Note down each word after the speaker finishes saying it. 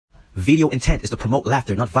Video intent is to promote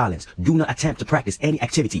laughter, not violence. Do not attempt to practice any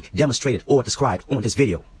activity demonstrated or described on this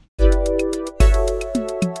video.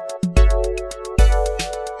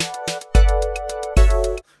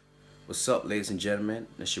 What's up, ladies and gentlemen?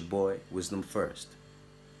 It's your boy, Wisdom First.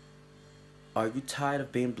 Are you tired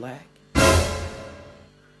of being black?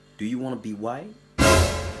 Do you want to be white?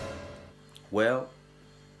 Well,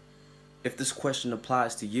 if this question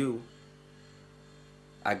applies to you,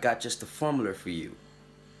 I got just a formula for you.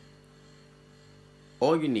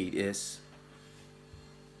 All you need is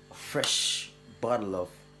a fresh bottle of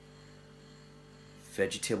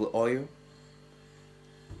vegetable oil,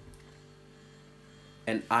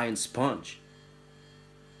 an iron sponge,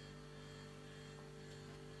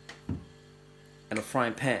 and a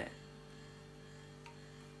frying pan.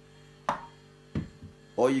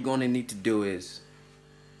 All you're gonna need to do is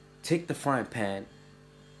take the frying pan,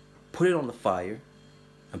 put it on the fire,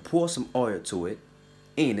 and pour some oil to it,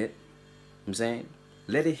 in it, you know what I'm saying?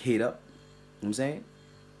 Let it heat up, you know what I'm saying?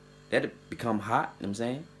 Let it become hot, you know what I'm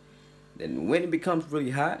saying? Then when it becomes really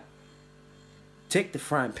hot, take the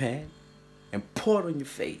frying pan and pour it on your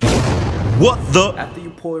face. What the? After you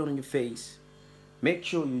pour it on your face, make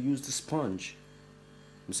sure you use the sponge, you know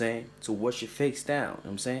what I'm saying, to wash your face down, you know what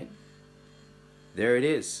I'm saying? There it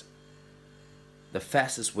is. The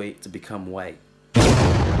fastest way to become white.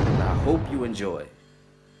 And I hope you enjoy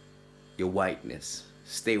your whiteness.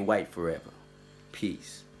 Stay white forever.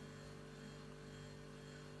 Peace.